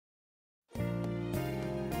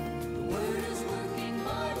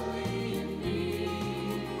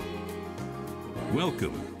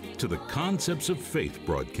Welcome to the Concepts of Faith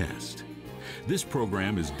broadcast. This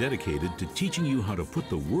program is dedicated to teaching you how to put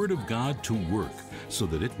the Word of God to work so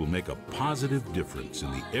that it will make a positive difference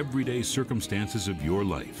in the everyday circumstances of your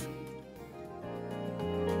life.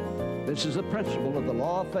 This is the principle of the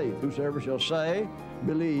law of faith. Whosoever shall say,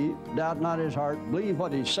 believe, doubt not his heart, believe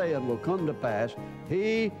what he saith will come to pass,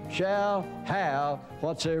 he shall have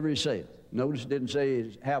whatsoever he saith. Notice it didn't say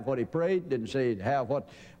he'd have what he prayed, didn't say he'd have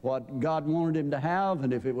what God wanted him to have,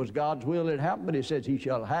 and if it was God's will it'd happen, but he says he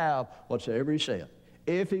shall have whatsoever he saith.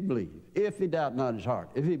 If he believe, if he doubt not his heart,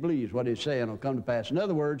 if he believes what he's saying will come to pass. In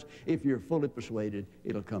other words, if you're fully persuaded,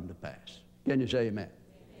 it'll come to pass. Can you say amen?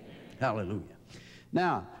 Amen. Hallelujah.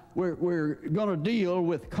 Now, we're going to deal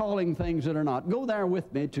with calling things that are not. Go there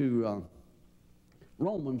with me to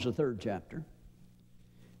Romans, the 3rd chapter.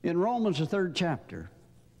 In Romans, the 3rd chapter,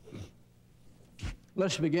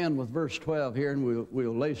 let's begin with verse 12 here, and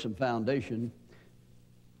we'll lay some foundation.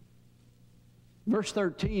 Verse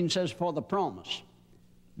 13 says, "For the promise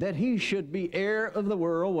that he should be heir of the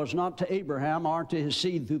world was not to Abraham or to his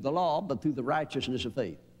seed through the law, but through the righteousness of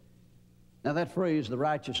faith." Now that phrase, the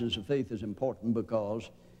righteousness of faith, is important because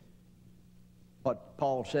what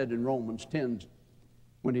Paul said in Romans 10,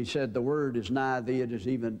 when he said, "The word is nigh thee, it is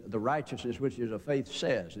even the righteousness which is of faith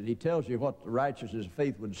says." And he tells you what the righteousness of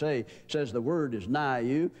faith would say. Says the word is nigh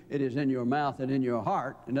you, it is in your mouth and in your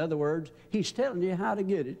heart. In other words, he's telling you how to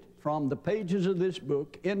get it from the pages of this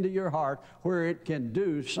book into your heart where it can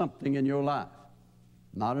do something in your life.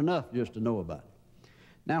 Not enough just to know about it.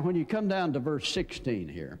 Now when you come down to verse 16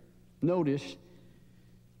 here, notice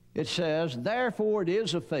it says, "Therefore it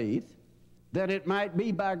is of faith, that it might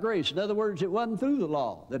be by grace." In other words, it wasn't through the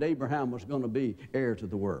law that Abraham was going to be heir to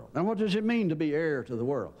the world. Now what does it mean to be heir to the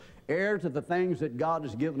world? Heir to the things that God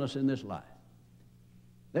has given us in this life.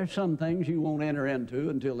 There's some things you won't enter into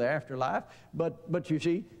until the afterlife, but you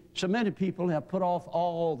see, so many people have put off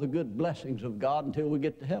all the good blessings of God until we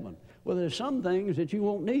get to heaven. Well, there's some things that you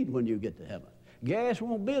won't need when you get to heaven. Gas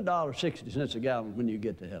won't be $1.60 a gallon when you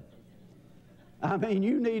get to heaven. I mean,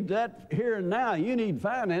 you need that here and now. You need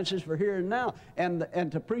finances for here and now. And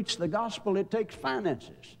to preach the gospel, it takes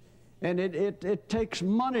finances. And it takes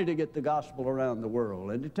money to get the gospel around the world.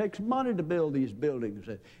 And it takes money to build these buildings.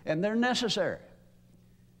 And they're necessary.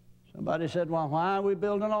 Somebody said, "Well, why are we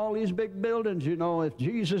building all these big buildings, you know, if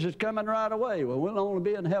Jesus is coming right away?" Well, we'll only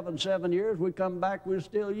be in heaven 7 years. We come back, we'll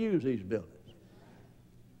still use these buildings.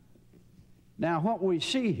 Now, what we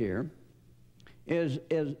see here is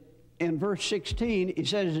in verse 16, he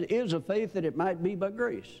says, "It is of faith that it might be by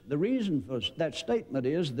grace." The reason for that statement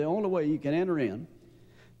is the only way you can enter in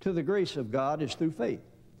to the grace of God is through faith.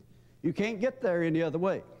 You can't get there any other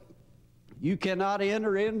way. You cannot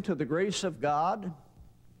enter into the grace of God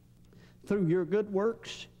through your good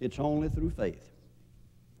works. It's only through faith.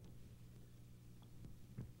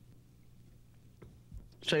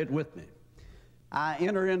 Say it with me. I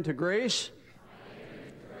enter into grace,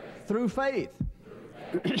 through faith.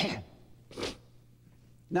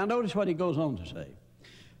 Now notice what he goes on to say.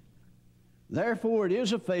 "Therefore it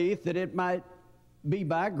is of faith that it might be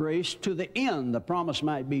by grace, to the end the promise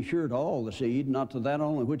might be sure to all the seed, not to that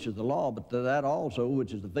only which is the law, but to that also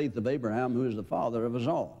which is the faith of Abraham, who is the father of us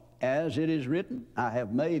all. As it is written, I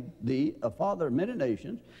have made thee a father of many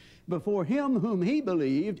nations, before him whom he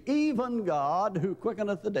believed, even God, who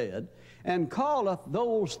quickeneth the dead, and calleth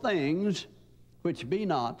those things which be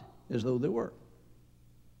not as though they were."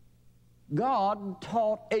 God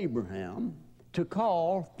taught Abraham to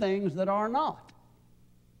call things that are not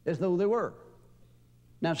as though they were.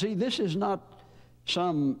 Now see, this is not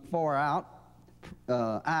some far out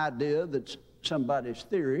idea that's somebody's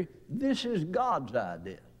theory. This is God's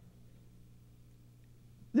idea.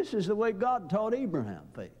 This is the way God taught Abraham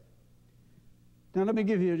faith. Now let me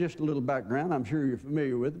give you just a little background. I'm sure you're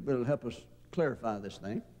familiar with it, but it'll help us clarify this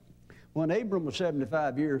thing. When Abram was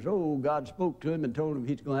 75 years old, God spoke to him and told him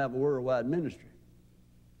he's going to have a worldwide ministry.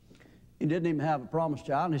 He didn't even have a promised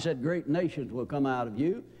child, and he said, "Great nations will come out of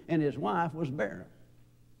you," and his wife was barren.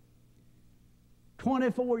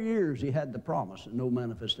 24 years he had the promise and no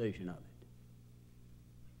manifestation of it.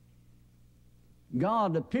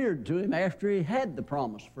 God appeared to him after he had the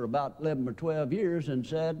promise for about 11 or 12 years and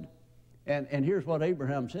said, and here's what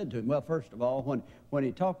Abraham said to him. Well, first of all, when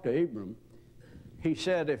he talked to Abram, he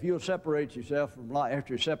said, "If you'll separate yourself from Lot,"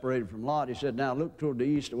 after he separated from Lot, he said, "Now look toward the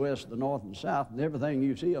east, the west, the north, and the south, and everything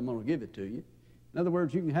you see, I'm going to give it to you." In other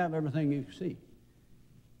words, you can have everything you see.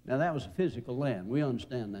 Now that was a physical land. We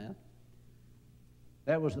understand that.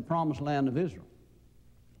 That was the promised land of Israel.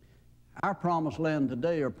 Our promised land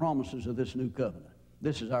today are promises of this new covenant.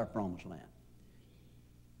 This is our promised land.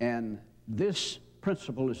 And This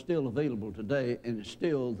principle is still available today, and it's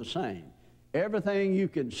still the same. Everything you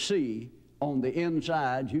can see on the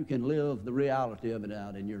inside, you can live the reality of it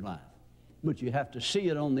out in your life. But you have to see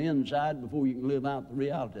it on the inside before you can live out the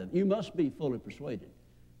reality of it. You must be fully persuaded.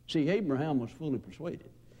 See, Abraham was fully persuaded.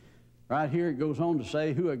 Right here it goes on to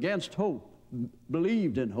say, who against hope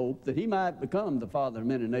believed in hope that he might become the father of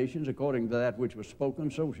many nations, according to that which was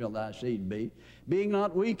spoken, so shall thy seed be. Being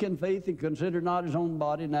not weak in faith, he considered not his own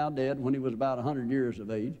body now dead, when he was about 100 years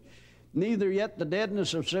of age, neither yet the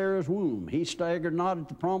deadness of Sarah's womb. He staggered not at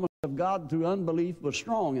the promise of God through unbelief, but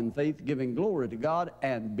strong in faith, giving glory to God,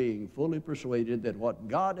 and being fully persuaded that what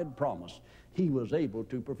God had promised, he was able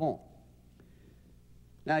to perform.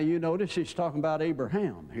 Now you notice he's talking about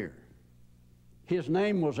Abraham here. His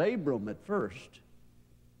name was Abram at first.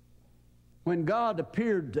 When God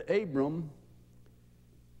appeared to Abram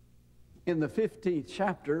in the 15th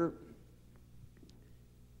chapter,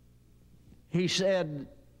 he said,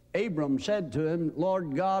 Abram said to him,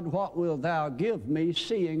 Lord God, what wilt thou give me,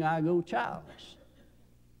 seeing I go childless?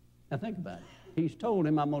 Now think about it. He's told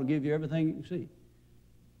him, I'm going to give you everything you can see.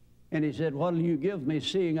 And he said, what will you give me,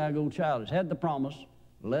 seeing I go childless? Had the promise,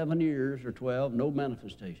 11 years or 12, no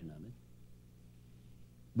manifestation of it.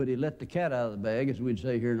 But he let the cat out of the bag, as we'd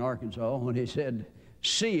say here in Arkansas, when he said,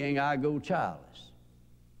 seeing I go childless.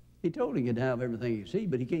 He told him he could have everything he could see,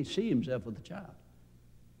 but he can't see himself with a child.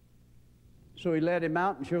 So he led him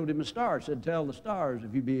out and showed him a star. Said, tell the stars,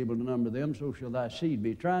 if you be able to number them, so shall thy seed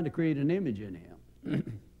be. Trying to create an image in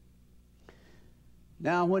him.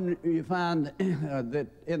 Now, when you find that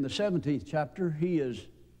in the 17th chapter, he is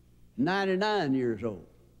 99 years old.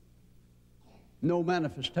 No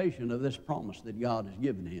manifestation of this promise that God has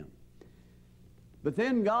given him. But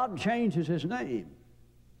then God changes his name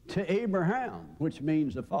to Abraham, which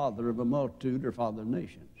means the father of a multitude or father of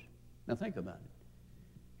nations. Now think about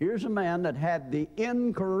it. Here's a man that had the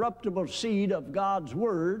incorruptible seed of God's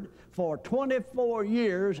word for 24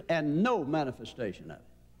 years and no manifestation of it.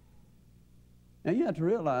 Now you have to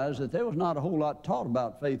realize that there was not a whole lot taught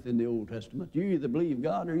about faith in the Old Testament. You either believed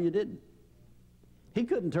God or you didn't. He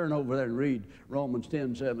couldn't turn over there and read Romans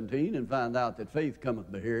 10:17 and find out that faith cometh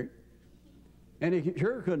by hearing. And he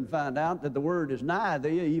sure couldn't find out that the word is nigh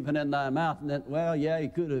thee, even in thy mouth. And that, well, yeah, he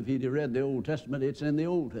could have if he'd read the Old Testament. It's in the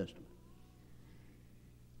Old Testament.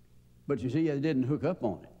 But you see, he didn't hook up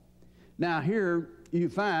on it. Now here you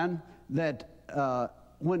find that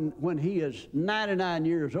when he is 99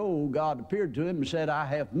 years old, God appeared to him and said, I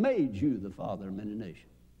have made you the father of many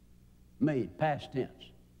nations. Made, past tense.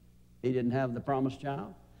 He didn't have the promised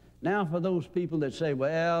child. Now for those people that say,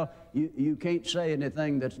 well, you can't say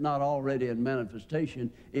anything that's not already in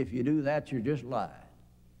manifestation. If you do that, you're just lying.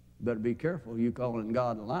 You better be careful you calling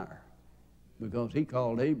God a liar. Because he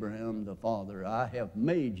called Abraham the father. I have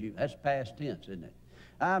made you. That's past tense, isn't it?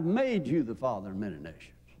 I've made you the father of many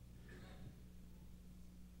nations.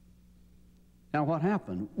 Now what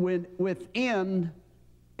happened? Within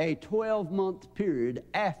a 12-month period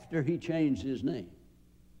after he changed his name,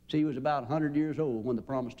 see, he was about 100 years old when the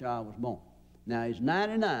promised child was born. Now he's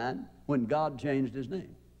 99 when God changed his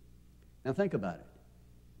name. Now think about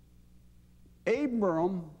it.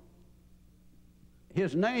 Abram,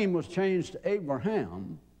 his name was changed to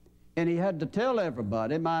Abraham, and he had to tell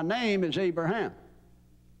everybody, my name is Abraham.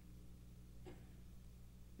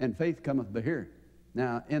 And faith cometh by hearing.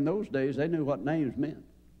 Now, in those days, they knew what names meant.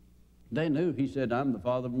 They knew, he said, I'm the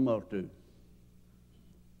father of a multitude.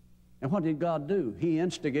 And what did God do? He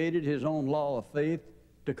instigated his own law of faith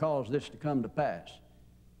to cause this to come to pass.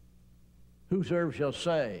 Whosoever shall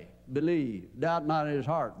say, believe, doubt not in his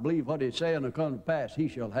heart, believe what he saith and will come to pass, he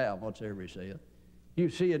shall have whatsoever he saith. You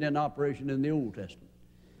see it in operation in the Old Testament.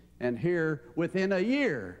 And here, within a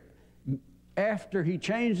year, after he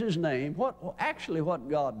changed his name, what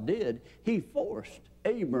God did, he forced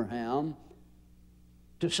Abraham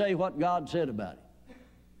to say what God said about him.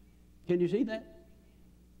 Can you see that?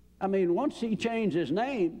 I mean, once he changed his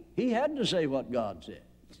name, he had to say what God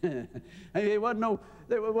said. There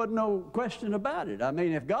wasn't no question about it. I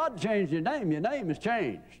mean, if God changed your name is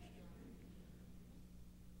changed.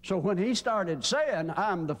 So when he started saying,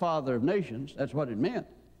 I'm the father of nations, that's what it meant.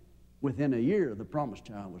 Within a year, the promised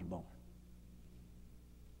child was born.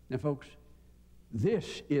 Now, folks,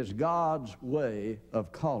 this is God's way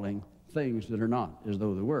of calling things that are not as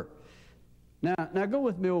though they were. Now go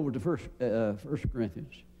with me over to 1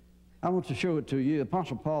 Corinthians. I want to show it to you.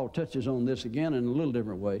 Apostle Paul touches on this again in a little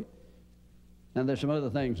different way. And there's some other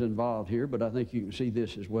things involved here, but I think you can see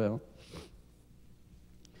this as well.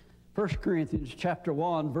 1 Corinthians chapter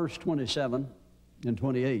 1, verse 27 and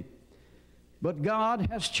 28. But God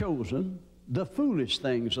has chosen the foolish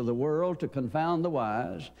things of the world to confound the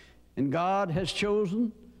wise, and God has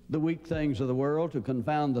chosen the weak things of the world to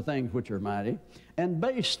confound the things which are mighty, and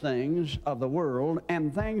base things of the world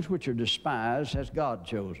and things which are despised has God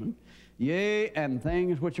chosen, yea, and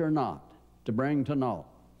things which are not, to bring to naught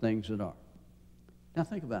things that are. Now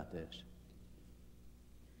think about this.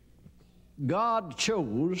 God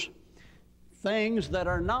chose things that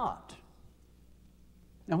are not.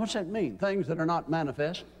 Now what's that mean? Things that are not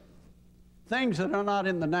manifest. Things that are not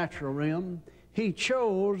in the natural realm. He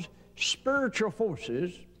chose spiritual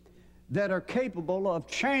forces that are capable of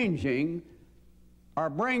changing or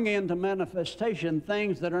bringing into manifestation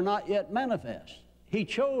things that are not yet manifest. He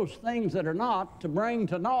chose things that are not to bring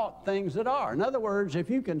to naught things that are. In other words, if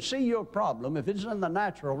you can see your problem, if it's in the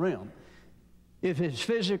natural realm, if it's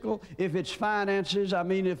physical, if it's finances,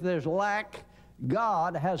 if there's lack,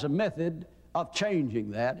 God has a method of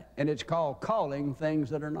changing that, and it's called calling things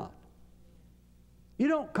that are not. You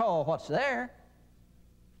don't call what's there.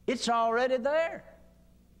 It's already there.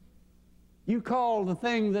 You call the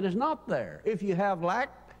thing that is not there. If you have lack,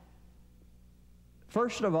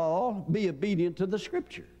 first of all, be obedient to the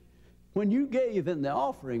Scripture. When you gave in the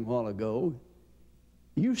offering a while ago,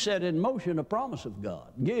 you set in motion a promise of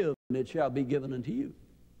God. Give, and it shall be given unto you.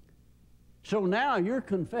 So now your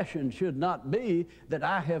confession should not be that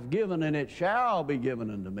I have given and it shall be given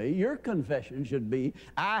unto me. Your confession should be,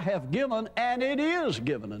 I have given and it is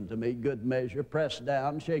given unto me. Good measure, pressed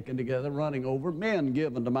down, shaken together, running over, men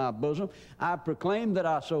given to my bosom. I proclaim that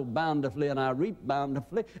I sow bountifully and I reap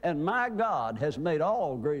bountifully. And my God has made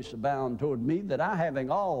all grace abound toward me, that I having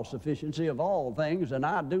all sufficiency of all things, and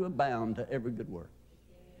I do abound to every good work.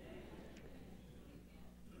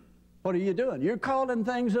 What are you doing? You're calling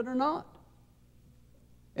things that are not.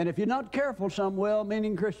 And if you're not careful, some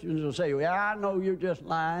well-meaning Christians will say, well, I know you're just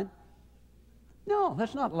lying. No,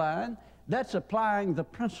 that's not lying. That's applying the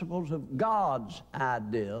principles of God's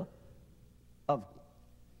idea of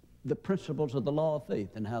the principles of the law of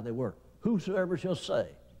faith and how they work. Whosoever shall say.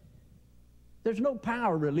 There's no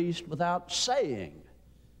power released without saying.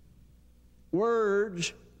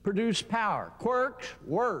 Words produce power. Quirks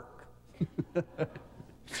work.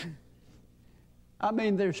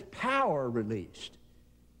 There's power released.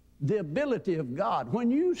 The ability of God.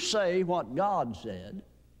 When you say what God said,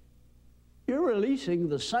 you're releasing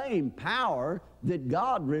the same power that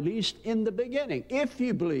God released in the beginning. If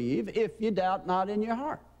you believe, if you doubt not in your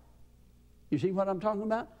heart. You see what I'm talking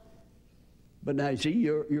about? But now, you see,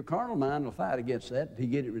 your carnal mind will fight against that to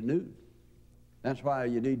get it renewed. That's why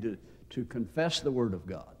you need to confess the Word of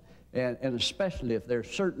God. And especially if there are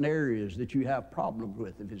certain areas that you have problems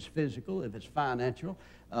with, if it's physical, if it's financial,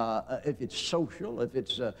 if it's social, if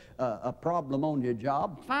it's a problem on your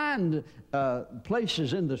job, find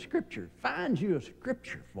places in the Scripture. Find you a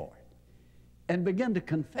Scripture for it. And begin to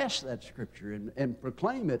confess that Scripture and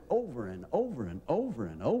proclaim it over and over and over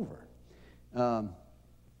and over.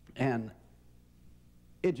 And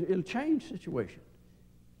it'll change the situation.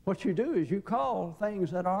 What you do is you call things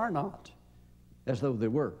that are not as though they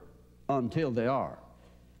were, until they are.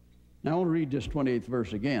 Now I want to read this 28th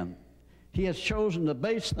verse again. He has chosen the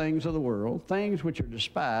base things of the world, things which are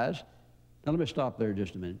despised. Now let me stop there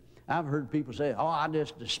just a minute. I've heard people say, oh, I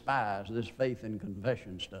just despise this faith and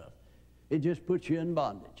confession stuff. It just puts you in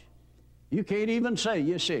bondage. You can't even say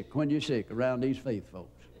you're sick when you're sick around these faith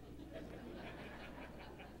folks.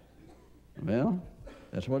 Well,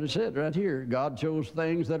 that's what it said right here. God chose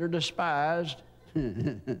things that are despised.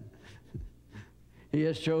 He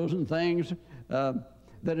has chosen things that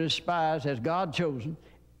are despised, has God chosen.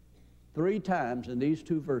 3 times in these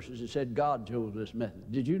 2 verses it said God chose this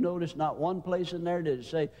method. Did you notice not one place in there did it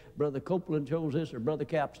say Brother Copeland chose this or Brother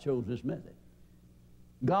Capps chose this method?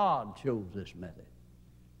 God chose this method.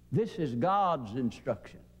 This is God's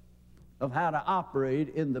instruction of how to operate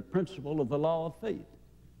in the principle of the law of faith.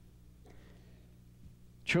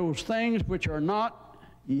 Chose things which are not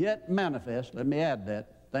yet manifest. Let me add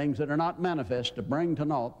that. Things that are not manifest to bring to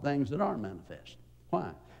naught things that are manifest.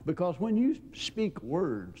 Why? Because when you speak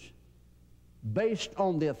words based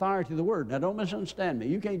on the authority of the Word, now don't misunderstand me.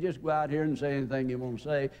 You can't just go out here and say anything you want to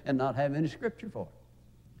say and not have any Scripture for it.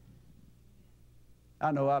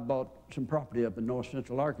 I know I bought some property up in north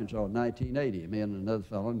central Arkansas in 1980, me and another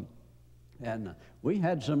fellow, and we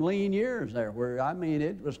had some lean years there where,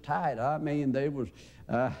 it was tight.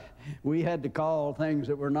 We had to call things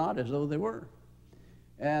that were not as though they were.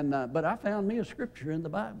 But I found me a Scripture in the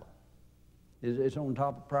Bible. It's on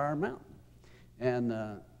top of Prior Mountain.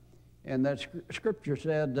 And that Scripture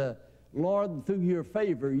said, Lord, through your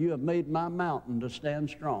favor, you have made my mountain to stand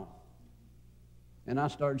strong. And I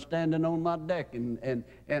started standing on my deck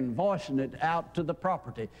and voicing it out to the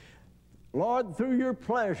property. Lord, through your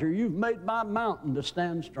pleasure, you've made my mountain to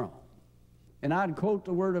stand strong. And I'd quote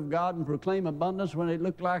the Word of God and proclaim abundance when it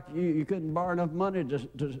looked like you couldn't borrow enough money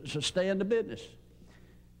to sustain the business.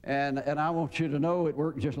 And I want you to know it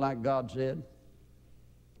worked just like God said.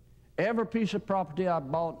 Every piece of property I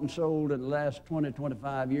bought and sold in the last 20,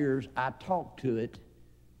 25 years, I talked to it,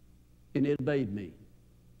 and it obeyed me.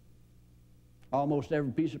 Almost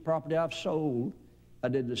every piece of property I've sold, I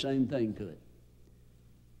did the same thing to it.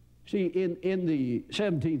 See, in the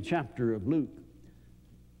 17th chapter of Luke,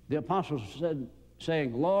 the apostles said,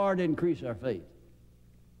 saying, Lord, increase our faith.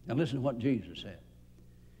 Now listen to what Jesus said.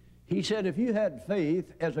 He said, if you had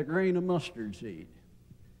faith as a grain of mustard seed,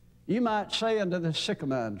 you might say unto the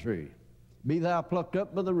sycamore tree, be thou plucked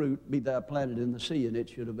up by the root, be thou planted in the sea, and it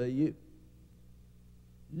should obey you.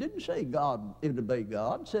 It didn't say God, it would obey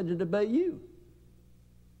God. It said it would obey you.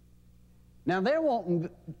 Now, they're wanting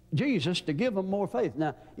Jesus to give them more faith.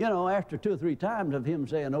 Now, you know, after 2 or 3 times of him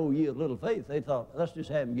saying, oh, ye of little faith, they thought, let's just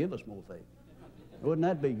have him give us more faith. Wouldn't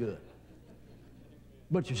that be good?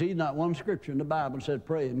 But you see, not one scripture in the Bible said,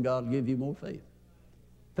 pray and God will give you more faith.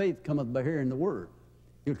 Faith cometh by hearing the word.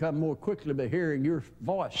 You'll come more quickly by hearing your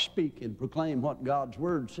voice speak and proclaim what God's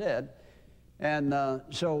word said. And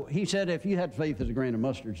so he said, if you had faith as a grain of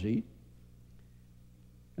mustard seed,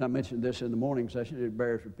 and I mentioned this in the morning session, it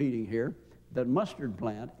bears repeating here, that mustard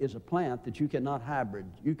plant is a plant that you cannot hybrid.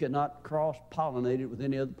 You cannot cross-pollinate it with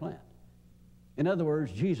any other plant. In other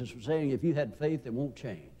words, Jesus was saying, if you had faith, it won't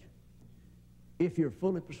change. If you're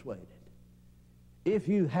fully persuaded, if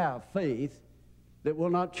you have faith that will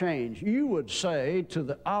not change, you would say to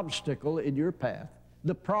the obstacle in your path,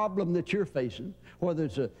 the problem that you're facing, whether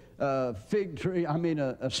it's a fig tree,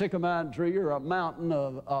 a sycamore tree or a mountain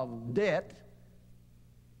of debt,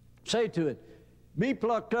 say to it, be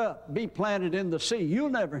plucked up, be planted in the sea. You'll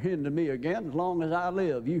never hinder me again as long as I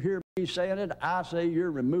live. You hear me saying it, I say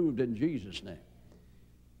you're removed in Jesus' name.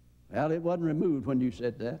 Well, it wasn't removed when you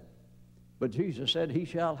said that. But Jesus said he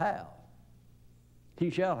shall have. He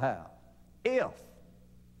shall have. If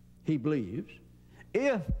he believes,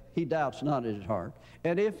 if he doubts not in his heart,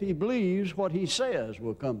 and if he believes what he says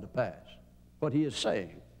will come to pass, what he is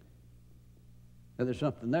saying. And there's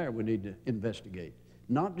something there we need to investigate.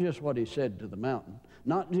 Not just what he said to the mountain,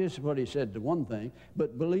 not just what he said to one thing,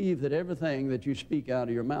 but believe that everything that you speak out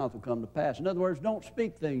of your mouth will come to pass. In other words, don't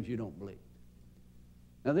speak things you don't believe.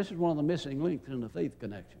 Now, this is one of the missing links in the faith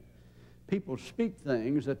connection. People speak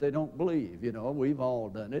things that they don't believe. You know, we've all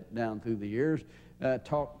done it down through the years,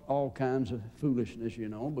 talk all kinds of foolishness, you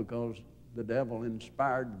know, because the devil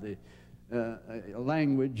inspired the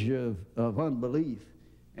language of unbelief,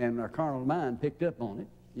 and our carnal mind picked up on it.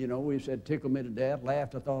 You know, we said, tickle me to death,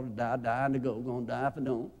 laughed, I thought I'd die, dying to go, gonna die if I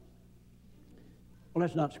don't. Well,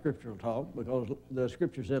 that's not scriptural talk, because the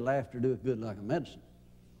scripture said laughter doeth good like a medicine.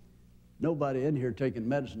 Nobody in here taking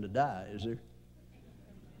medicine to die, is there?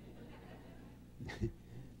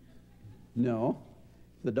 No.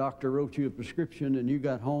 The doctor wrote you a prescription and you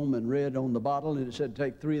got home and read on the bottle and it said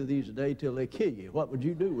take 3 of these a day till they kill you. What would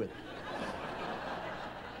you do with it?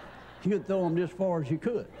 You'd throw them just far as you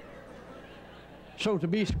could. So to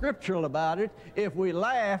be scriptural about it, if we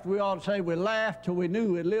laughed, we ought to say we laughed till we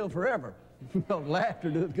knew we'd live forever.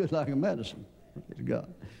 Laughter doeth good like a medicine. Praise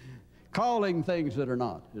God. Calling things that are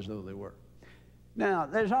not as though they were. Now,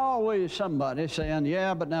 there's always somebody saying,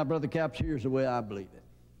 yeah, but now, Brother Capps, here's the way I believe it.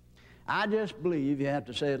 I just believe you have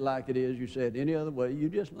to say it like it is. You say it any other way, you're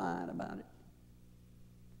just lying about it.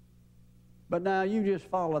 But now you just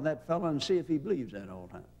follow that fellow and see if he believes that all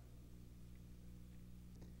the time.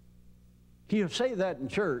 He'll say that in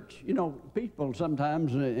church. You know, people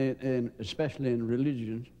sometimes, and especially in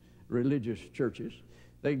religious churches,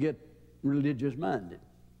 they get religious-minded.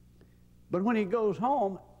 But when he goes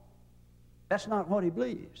home, that's not what he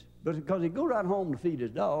believes. But because he goes out home to feed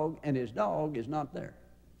his dog, and his dog is not there.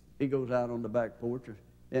 He goes out on the back porch,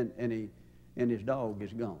 and his dog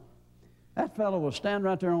is gone. That fellow will stand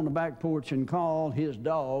right there on the back porch and call his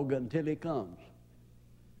dog until he comes.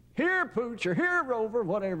 Here, Pooch, or here, Rover,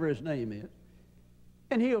 whatever his name is.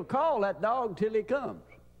 And he'll call that dog till he comes.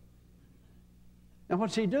 Now,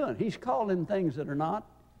 what's he doing? He's calling things that are not.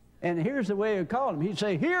 And here's the way he'll call him. He'd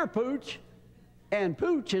say, here, Pooch, and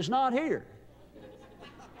Pooch is not here.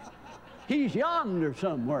 He's yonder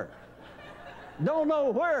somewhere. Don't know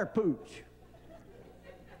where, Pooch.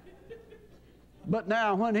 But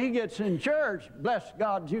now when he gets in church, bless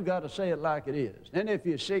God, you got to say it like it is. And if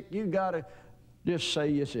you're sick, you got to just say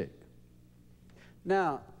you're sick.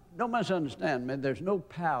 Now, don't misunderstand me. There's no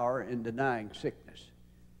power in denying sickness.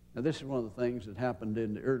 Now, this is one of the things that happened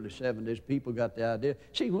in the early 70s. People got the idea.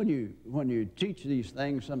 See, when you teach these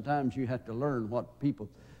things, sometimes you have to learn what people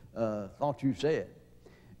thought you said.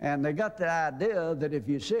 And they got the idea that if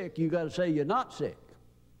you're sick, you got to say you're not sick.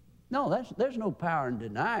 No, there's no power in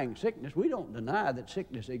denying sickness. We don't deny that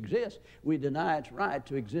sickness exists. We deny its right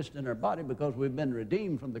to exist in our body because we've been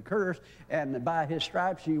redeemed from the curse, and by His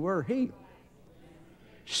stripes you were healed.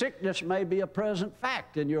 Sickness may be a present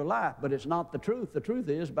fact in your life, but it's not the truth. The truth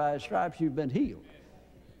is, by His stripes you've been healed.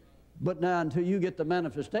 But now, until you get the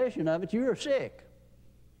manifestation of it, you're sick.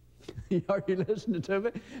 Are you listening to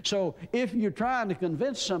me? So if you're trying to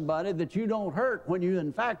convince somebody that you don't hurt when you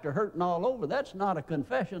in fact are hurting all over, that's not a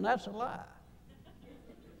confession, that's a lie.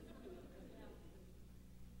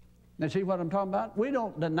 Now see what I'm talking about? We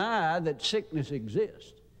don't deny that sickness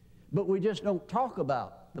exists, but we just don't talk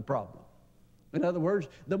about the problem. In other words,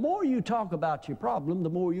 the more you talk about your problem, the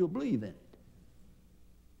more you'll believe in it.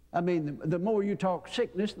 I mean, the more you talk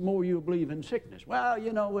sickness, the more you'll believe in sickness. Well,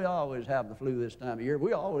 you know, we always have the flu this time of year.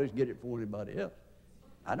 We always get it before anybody else.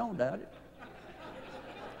 I don't doubt it.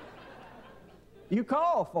 You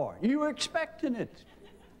call for it. You were expecting it.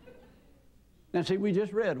 Now, see, we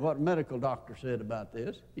just read what a medical doctor said about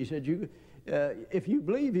this. He said, if you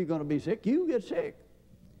believe you're going to be sick, you get sick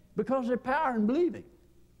because there's power in believing.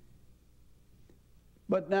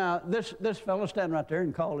 But now, this fellow standing right there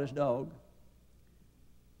and called his dog.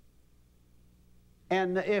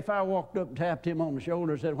 And if I walked up and tapped him on the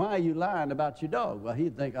shoulder and said, why are you lying about your dog? Well,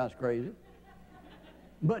 he'd think I was crazy.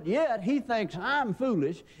 But yet, he thinks I'm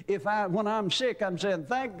foolish if when I'm sick, I'm saying,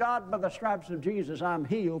 thank God by the stripes of Jesus I'm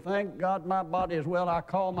healed. Thank God my body is well. I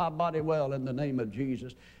call my body well in the name of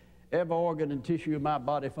Jesus. Every organ and tissue of my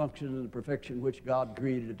body functions in the perfection which God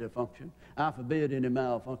created it to function. I forbid any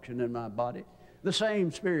malfunction in my body. The same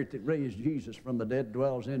Spirit that raised Jesus from the dead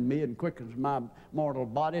dwells in me and quickens my mortal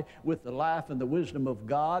body with the life and the wisdom of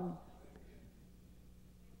God.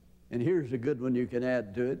 And here's a good one you can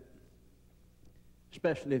add to it,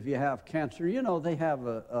 especially if you have cancer. You know, they have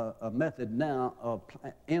a method now of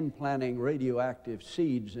implanting radioactive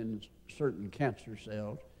seeds in certain cancer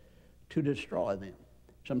cells to destroy them.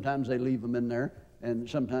 Sometimes they leave them in there, and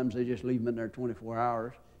sometimes they just leave them in there 24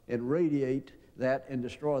 hours and radiate that and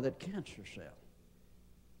destroy that cancer cell.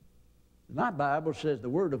 My Bible says the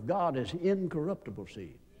Word of God is incorruptible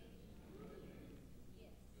seed.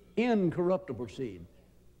 Incorruptible seed.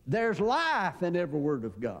 There's life in every Word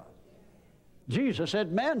of God. Jesus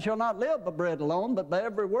said, man shall not live by bread alone, but by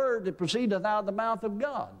every word that proceedeth out of the mouth of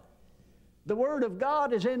God. The Word of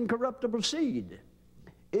God is incorruptible seed.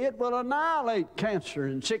 It will annihilate cancer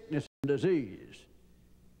and sickness and disease.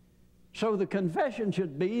 So the confession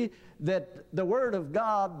should be that the Word of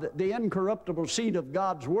God, the incorruptible seed of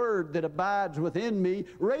God's Word that abides within me,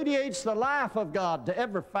 radiates the life of God to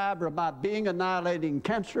every fiber of my being, annihilating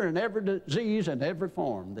cancer and every disease and every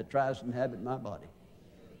form that tries to inhabit my body.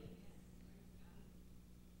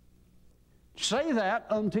 Say that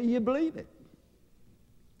until you believe it.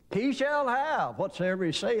 He shall have whatsoever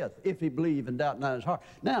he saith, if he believe and doubt not in his heart.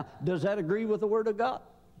 Now, does that agree with the Word of God?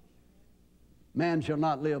 Man shall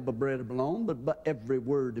not live by bread alone, but by every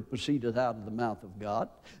word that proceedeth out of the mouth of God.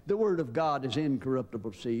 The Word of God is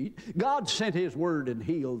incorruptible seed. God sent His Word and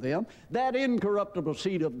healed them. That incorruptible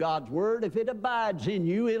seed of God's Word, if it abides in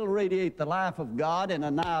you, it'll radiate the life of God and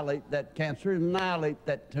annihilate that cancer, annihilate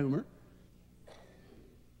that tumor.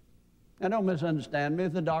 Now, don't misunderstand me.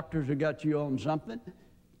 If the doctors have got you on something,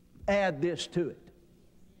 add this to it.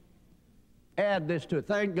 Add this to it.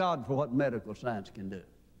 Thank God for what medical science can do.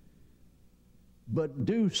 But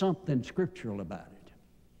do something scriptural about it.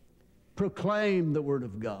 Proclaim the Word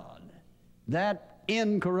of God. That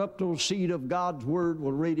incorruptible seed of God's Word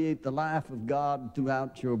will radiate the life of God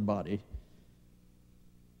throughout your body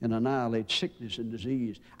and annihilate sickness and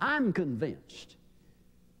disease. I'm convinced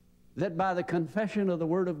that by the confession of the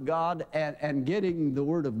Word of God and getting the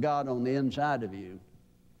Word of God on the inside of you,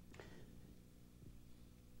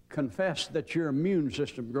 confess that your immune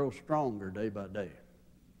system grows stronger day by day.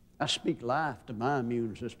 I speak life to my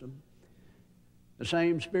immune system. The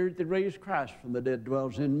same Spirit that raised Christ from the dead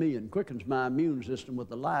dwells in me and quickens my immune system with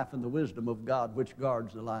the life and the wisdom of God, which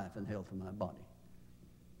guards the life and health of my body.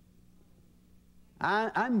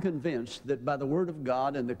 I'm convinced that by the Word of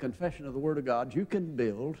God and the confession of the Word of God, you can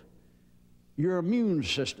build your immune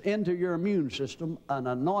system, into your immune system, an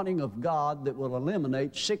anointing of God that will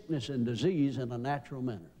eliminate sickness and disease in a natural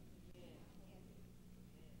manner.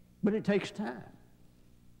 But it takes time.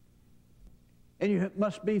 And you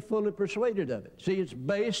must be fully persuaded of it. See, it's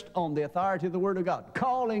based on the authority of the Word of God,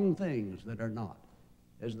 calling things that are not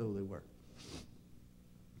as though they were.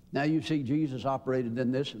 Now you see Jesus operated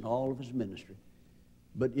in this in all of his ministry.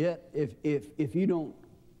 But yet, if you don't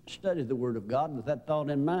study the Word of God with that thought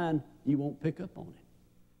in mind, you won't pick up on it.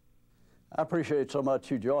 I appreciate so much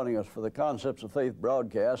you joining us for the Concepts of Faith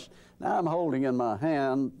broadcast. Now I'm holding in my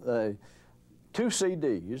hand 2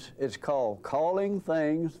 CDs. It's called Calling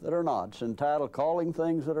Things That Are Not. It's entitled Calling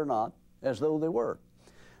Things That Are Not As Though They Were.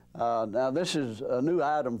 Now this is a new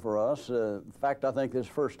item for us. In fact, I think this is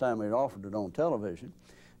the first time we've offered it on television.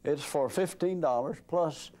 It's for $15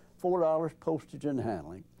 plus $4 postage and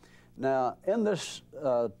handling. Now in this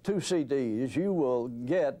 2 CDs you will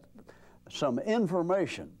get some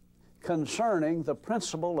information concerning the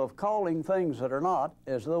principle of calling things that are not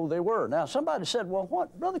as though they were. Now somebody said, well,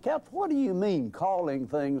 Brother Cap, what do you mean calling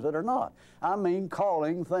things that are not? I mean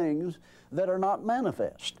calling things that are not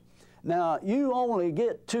manifest. Now you only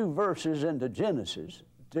get 2 verses into Genesis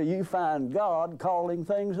till you find God calling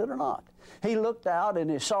things that are not. He looked out and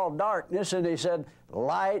he saw darkness and he said,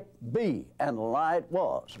 light be, and light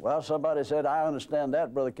was. Well, somebody said, I understand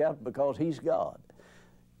that, Brother Cap, because he's God.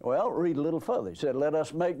 Well, read a little further. He said, let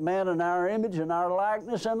us make man in our image and our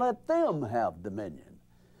likeness, and let them have dominion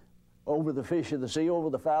over the fish of the sea, over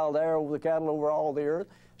the fowl of the air, over the cattle, over all the earth.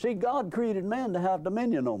 See, God created man to have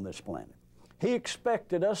dominion on this planet. He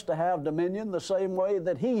expected us to have dominion the same way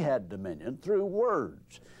that he had dominion, through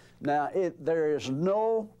words. Now, there is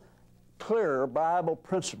no clearer Bible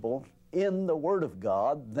principle in the Word of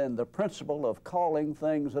God than the principle of calling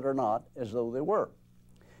things that are not as though they were.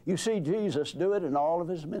 You see Jesus do it in all of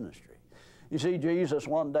his ministry. You see Jesus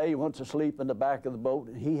one day, he went to sleep in the back of the boat,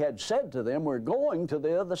 and he had said to them, we're going to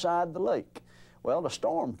the other side of the lake. Well, the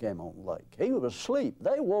storm came on the lake. He was asleep.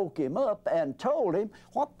 They woke him up and told him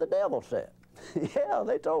what the devil said. Yeah,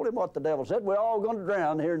 they told him what the devil said. We're all going to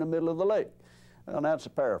drown here in the middle of the lake. Well, that's a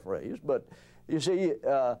paraphrase, but you see,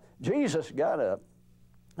 Jesus got up,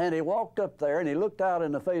 and he walked up there, and he looked out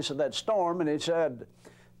in the face of that storm, and he said,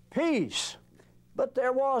 peace. But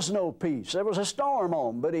there was no peace. There was a storm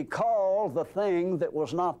on, but he called the thing that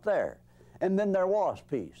was not there. And then there was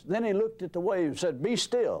peace. Then he looked at the waves and said, be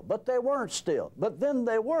still. But they weren't still. But then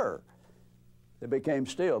they were. They became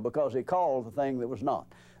still because he called the thing that was not.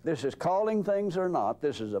 This is calling things that are not.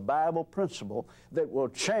 This is a Bible principle that will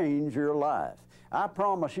change your life. I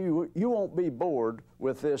promise you, you won't be bored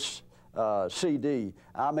with this CD.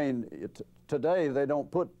 I mean, today they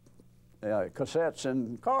don't put cassettes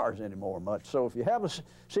in cars anymore much. So if you have a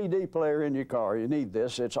CD player in your car, you need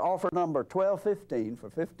this. It's offer number 1215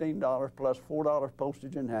 for $15 plus $4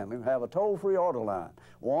 postage and handling. Have a toll-free order line,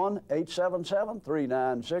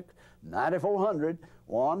 1-877-396-9400,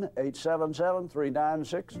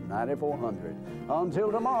 1-877-396-9400.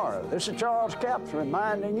 Until tomorrow, this is Charles Capps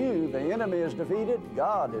reminding you the enemy is defeated,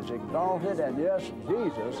 God is exalted, and yes,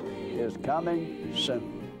 Jesus is coming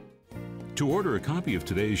soon. To order a copy of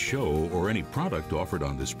today's show or any product offered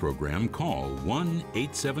on this program, call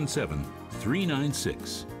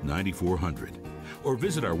 1-877-396-9400 or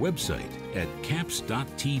visit our website at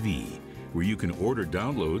capps.tv, where you can order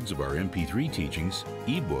downloads of our MP3 teachings,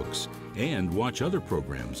 ebooks, and watch other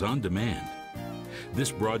programs on demand.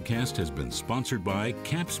 This broadcast has been sponsored by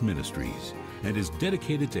Capps Ministries and is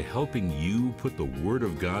dedicated to helping you put the Word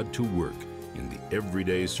of God to work in the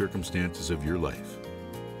everyday circumstances of your life.